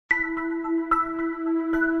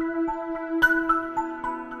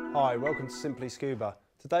Hi, welcome to Simply Scuba.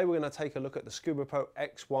 Today we're going to take a look at the Scubapro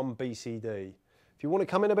X One BCD. If you want to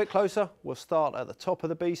come in a bit closer, we'll start at the top of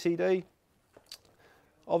the BCD.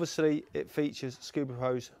 Obviously it features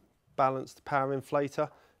Scubapro's balanced power inflator,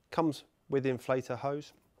 comes with inflator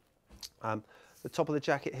hose. The top of the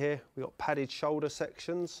jacket here, we've got padded shoulder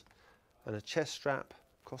sections and a chest strap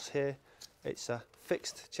across here. It's a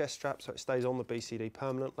fixed chest strap so it stays on the BCD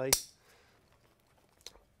permanently.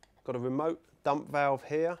 Got a remote dump valve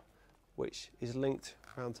here which is linked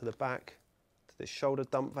around to the back to this shoulder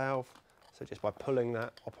dump valve, so just by pulling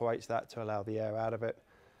that operates that to allow the air out of it.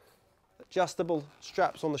 Adjustable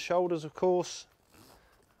straps on the shoulders of course,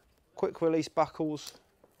 quick release buckles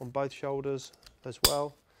on both shoulders as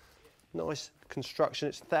well. Nice construction,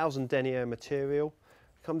 it's 1000 denier material.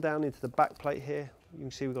 Come down into the back plate here, you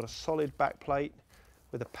can see we've got a solid back plate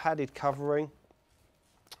with a padded covering.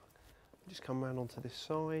 Just come around onto this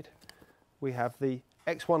side. We have the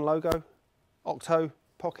X1 logo, octo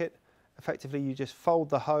pocket. Effectively you just fold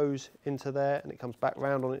the hose into there and it comes back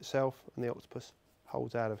round on itself and the octopus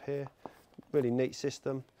holds out of here. Really neat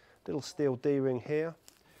system. Little steel D-ring here.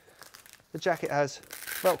 The jacket has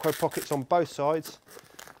Velcro pockets on both sides.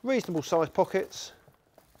 Reasonable sized pockets.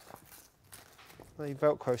 The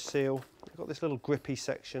Velcro seal. You've got this little grippy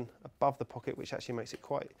section above the pocket which actually makes it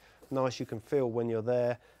quite nice. You can feel when you're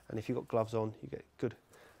there, and if you've got gloves on you get good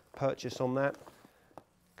purchase on that.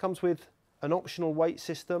 Comes with an optional weight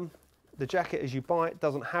system. The jacket as you buy it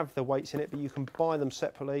doesn't have the weights in it, but you can buy them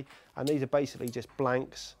separately, and these are basically just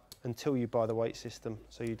blanks until you buy the weight system,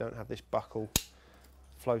 so you don't have this buckle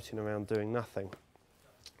floating around doing nothing.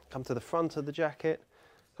 Come to the front of the jacket,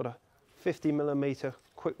 got a 50mm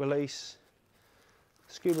quick release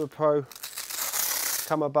Scubapro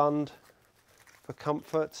cummerbund for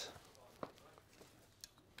comfort.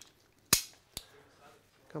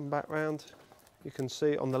 Come back round, you can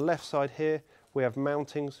see on the left side here we have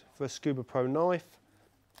mountings for a Scubapro knife,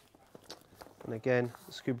 and again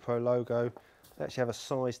the Scubapro logo. They actually have a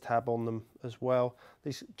size tab on them as well.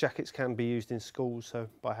 These jackets can be used in schools, so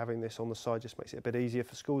by having this on the side just makes it a bit easier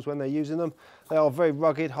for schools when they're using them. They are a very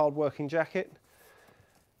rugged, hard-working jacket.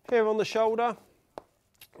 Here on the shoulder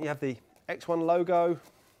you have the X1 logo,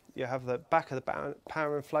 you have the back of the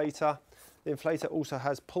power inflator. The inflator also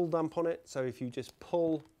has pull dump on it, so if you just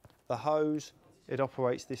pull the hose it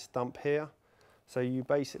operates this dump here. So you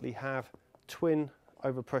basically have twin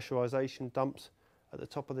overpressurization dumps at the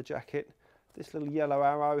top of the jacket. This little yellow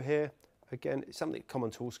arrow here, again it's something common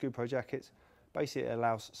to all Scubapro jackets. Basically it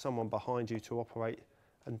allows someone behind you to operate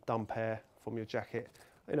and dump air from your jacket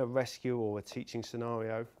in a rescue or a teaching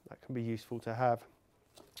scenario. That can be useful to have.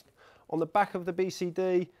 On the back of the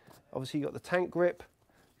BCD, obviously you've got the tank grip,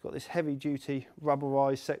 you've got this heavy duty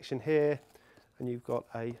rubberized section here, and you've got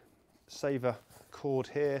a saver cord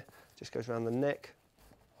here, just goes around the neck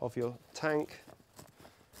of your tank,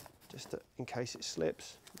 just in case it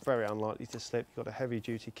slips. Very unlikely to slip. You've got a heavy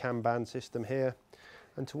duty cam band system here,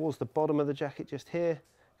 and towards the bottom of the jacket just here,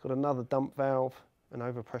 you've got another dump valve, an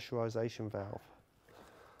overpressurization valve.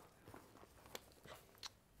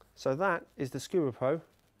 So that is the Scubapro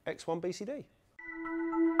X1 BCD.